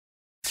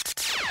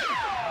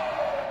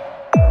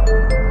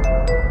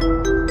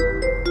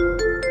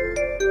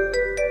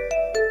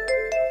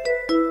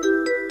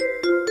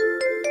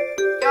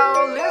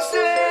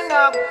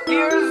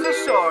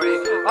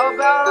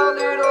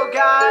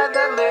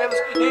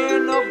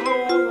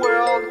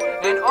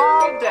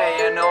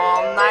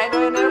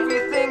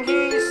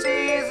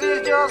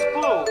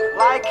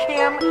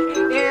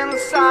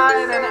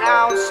inside and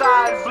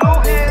outside. Blew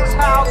his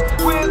house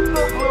with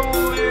a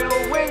blue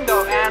little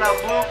window and a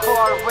blue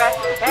Corvette,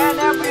 and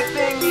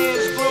everything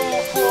is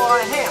blue for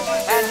him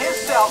and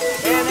himself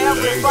and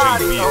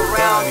everybody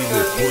around,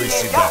 'cause he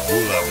ain't got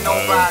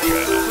nobody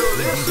to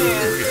listen.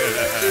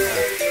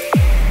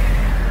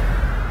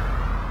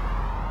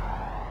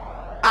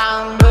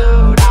 I'm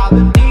blue, I've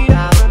been deed,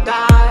 I've been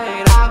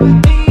died, I've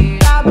been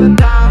deed, I've been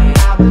died,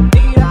 I've been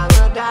deed, I've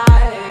been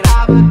died,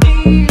 I've been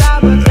deed,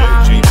 I've been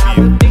died, I've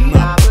been deed,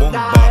 I've been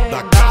died,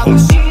 I've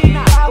been deed,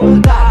 I've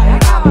been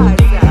died, I've been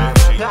deed, I've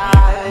been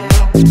died.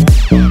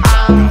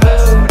 I'm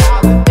blue,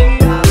 I've been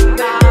deed, I've been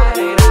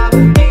died, I've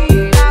been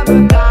deed, I've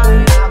been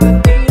died, I've been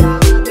deed,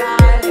 I've been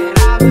died,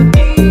 I've been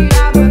deed,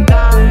 I've been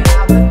died,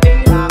 I've been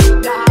deed, I've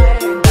been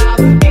died, I've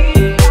been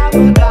deed, I've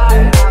been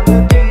died, I've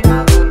been deed,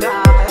 I've been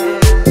died.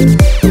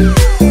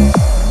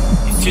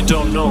 If you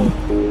don't know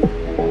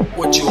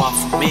what you are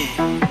for me,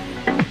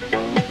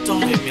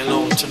 don't leave me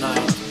alone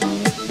tonight.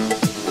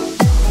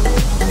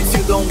 If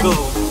you don't go,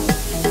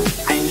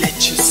 I let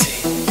you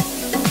see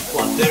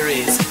what there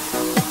is in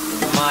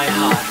my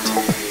heart.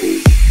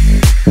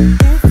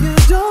 If you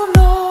don't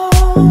know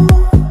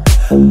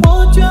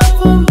what you are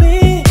for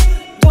me,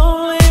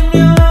 don't leave me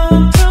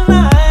alone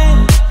tonight.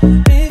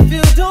 If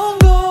you don't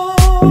go,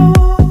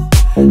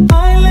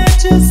 I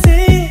let you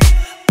see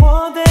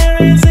what there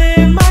is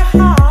in my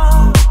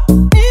heart.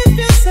 If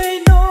you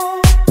say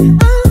no,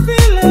 I'll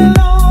feel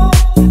alone.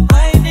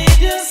 I need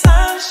your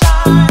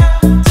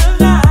sunshine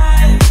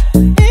tonight.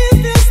 If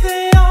you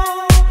stay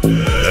on,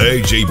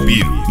 DJ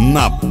Biro,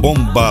 na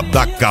bomba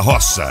da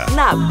carroça.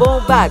 Na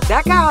bomba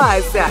da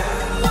carroça.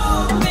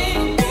 love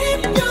me.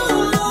 If you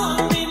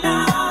love me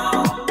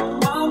now,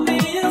 I'll be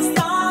a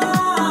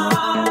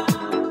star.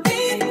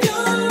 If you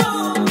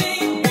love me,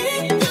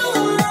 if you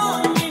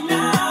love me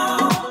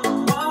now,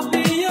 I'll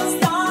be a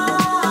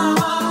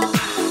star.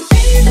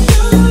 If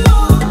you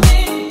love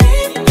me,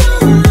 if you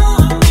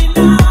love me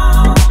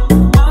now,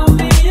 I'll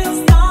be a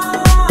star.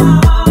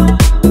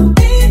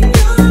 If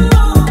you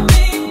love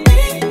me,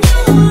 if you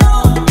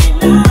love me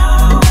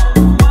now,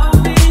 I'll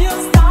be a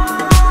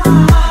star.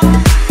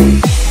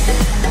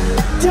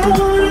 Don't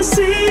wanna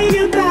see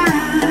you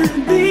back,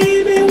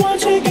 baby.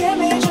 Won't you give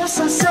me just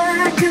a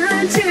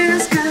second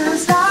chance?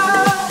 'Cause I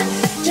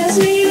just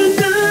need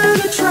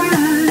another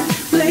try.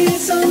 Played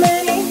so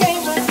many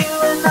games with you,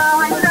 and now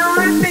I know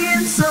I've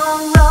been so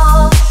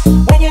wrong.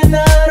 When you're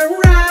not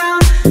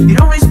around, it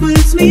always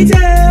puts me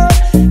down.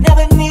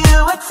 Never knew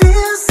I'd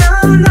feel so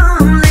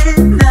lonely.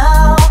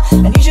 Now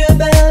I need you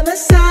by my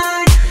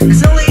side,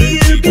 'cause only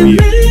you can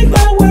make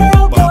my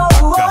world go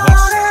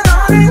on and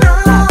on and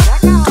on.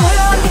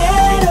 Can't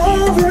get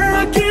over,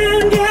 I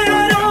can't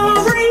get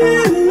over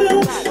you.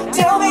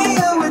 Tell me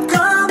you would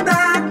come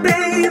back,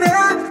 baby.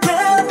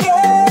 Can't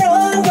get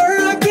over,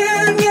 I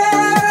can't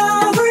get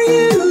over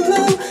you.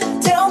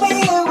 Tell me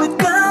you would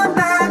come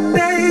back,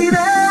 baby.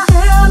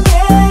 Can't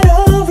get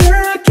over,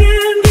 I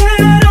can't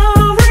get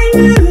over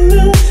you.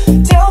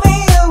 Tell me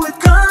you would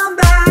come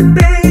back,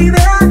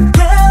 baby.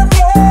 Can't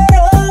get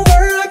over,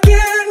 I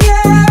can't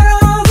get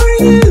over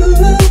you.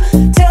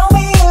 Tell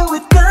me you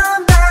would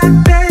come back,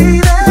 baby.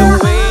 The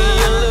way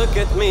you look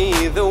at me,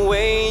 the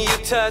way you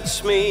touch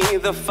me,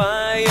 the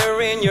fire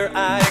in your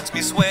eyes makes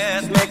me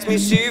sweat, makes me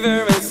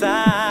shiver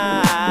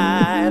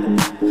inside.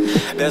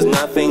 There's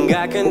nothing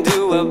I can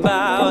do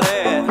about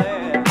it,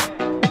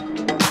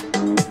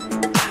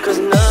 'cause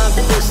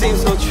nothing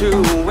seems so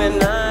true when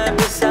I'm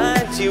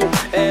beside you.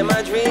 Am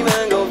I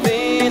dreaming of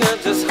Venus?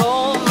 Just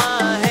hold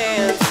my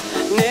hands,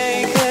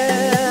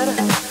 naked,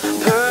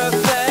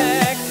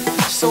 perfect,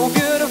 so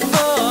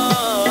beautiful.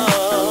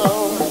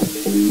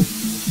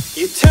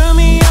 You turn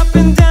me up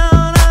and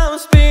down, I'm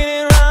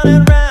spinning round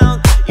and round.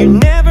 You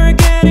never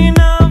get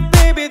enough,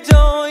 baby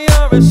doll,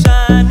 you're a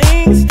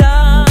shining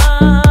star.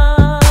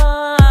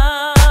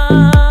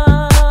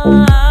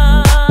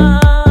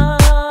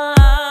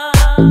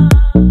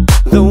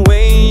 The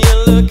way you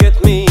look at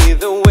me,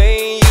 the way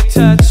you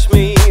touch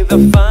me, the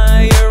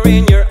fire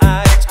in your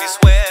eyes makes me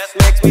sweat,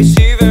 makes me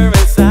shiver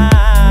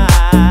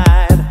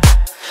inside.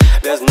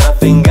 There's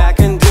nothing I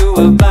can do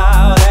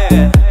about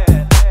it.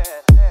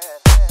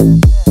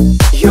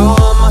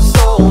 You're my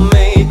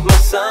soulmate, my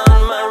sun,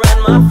 my rain,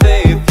 my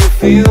faith. You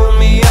fill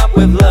me up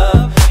with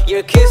love.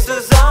 Your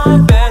kisses are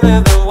better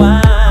than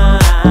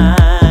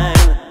wine.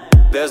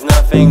 There's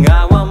nothing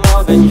I want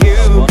more than you,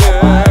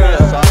 girl.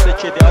 Só se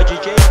te der o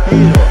DJ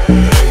Biro.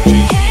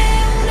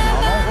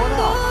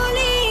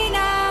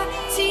 Bambolina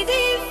si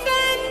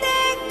difende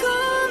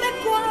come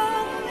può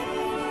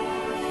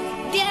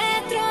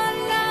dietro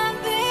alla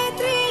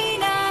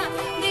vetrina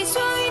dei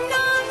suoi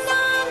no,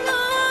 no,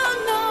 no,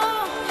 no.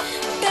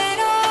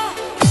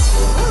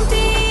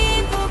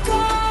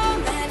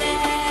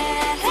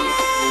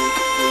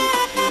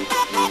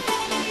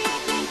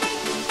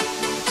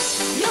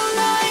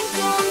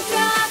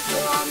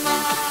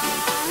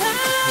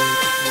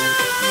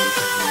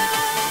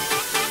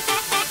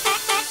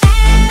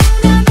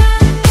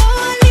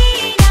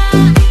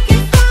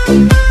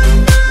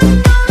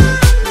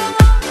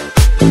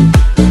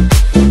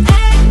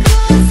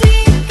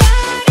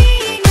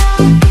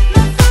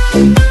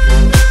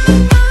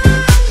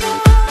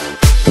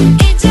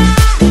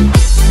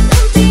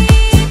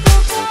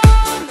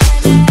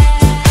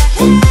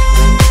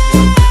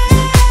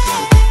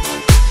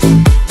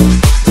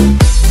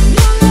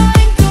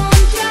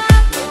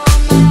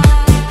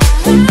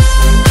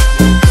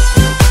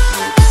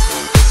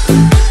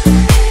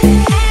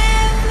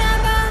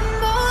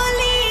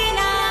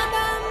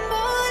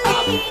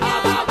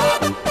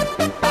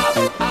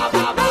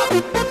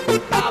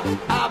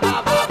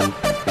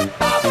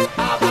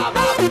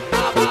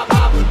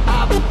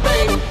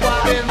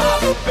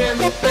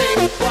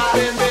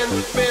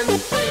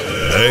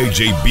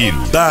 DJ Biro,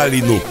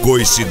 dá-lhe no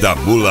coice da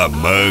mula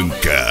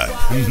manca.